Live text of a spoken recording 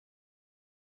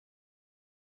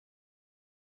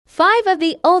5 of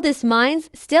the oldest mines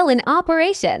still in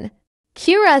operation.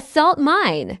 Khewra Salt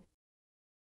Mine.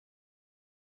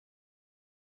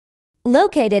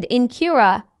 Located in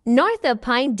Khewra, north of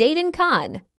Pine Dayton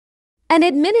Khan, an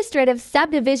administrative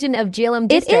subdivision of Jhelum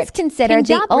District. It is considered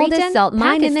the oldest salt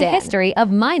mine in the history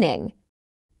of mining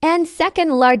and second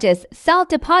largest salt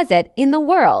deposit in the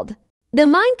world. The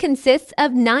mine consists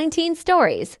of 19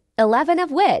 stories, 11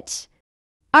 of which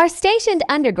are stationed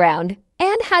underground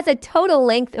and has a total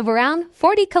length of around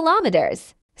 40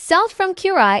 kilometers. Salt from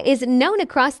Khewra is known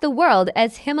across the world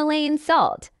as Himalayan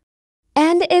salt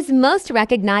and is most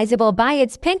recognizable by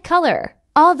its pink color,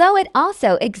 although it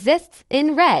also exists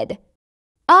in red,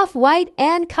 off-white,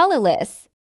 and colorless.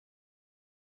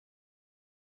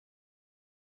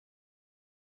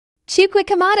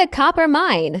 Chuquicamata Copper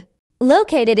Mine.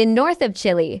 Located in north of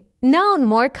Chile, known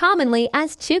more commonly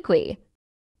as Chuqui,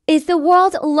 is the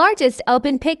world's largest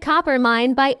open-pit copper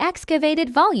mine by excavated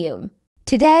volume.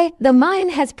 Today, the mine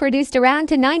has produced around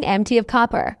 9 mt of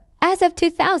copper as of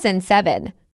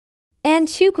 2007. And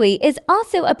Chuqui is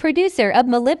also a producer of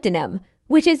molybdenum,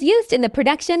 which is used in the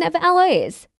production of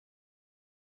alloys.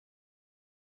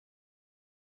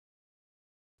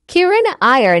 Kiruna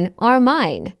Iron Ore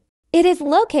Mine. It is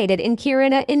located in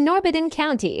Kiruna in Norrbotten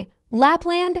County,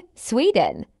 Lapland,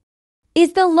 Sweden.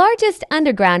 Is the largest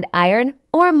underground iron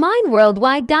ore mine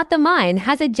worldwide. The mine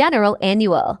has a general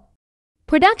annual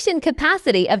production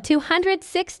capacity of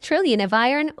 206 trillion of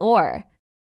iron ore.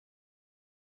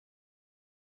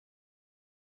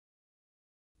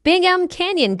 Bingham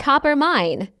Canyon Copper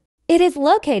Mine. It is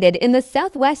located in the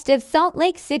southwest of Salt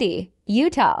Lake City,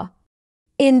 Utah,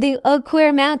 in the Eau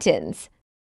Claire Mountains.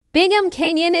 Bingham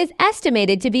Canyon is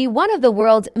estimated to be one of the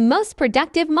world's most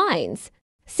productive mines.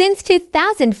 Since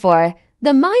 2004,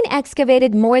 the mine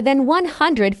excavated more than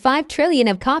 105 trillion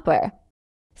of copper,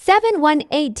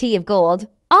 718 t of gold,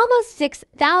 almost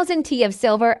 6,000 t of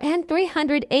silver, and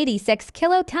 386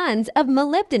 kilotons of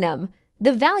molybdenum,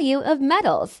 the value of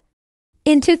metals.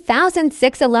 In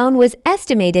 2006 alone was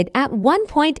estimated at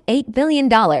 $1.8 billion.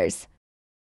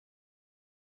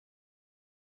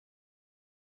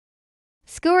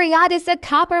 Skouryadisa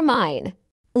Copper Mine.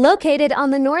 Located on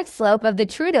the north slope of the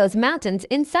Troodos Mountains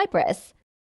in Cyprus.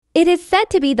 It is said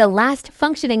to be the last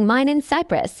functioning mine in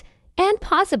Cyprus and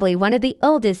possibly one of the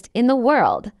oldest in the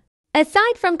world.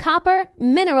 Aside from copper,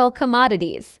 mineral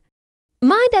commodities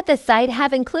mined at the site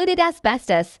have included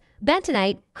asbestos,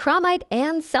 bentonite, chromite,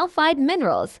 and sulfide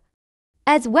minerals,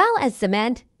 as well as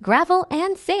cement, gravel,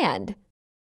 and sand.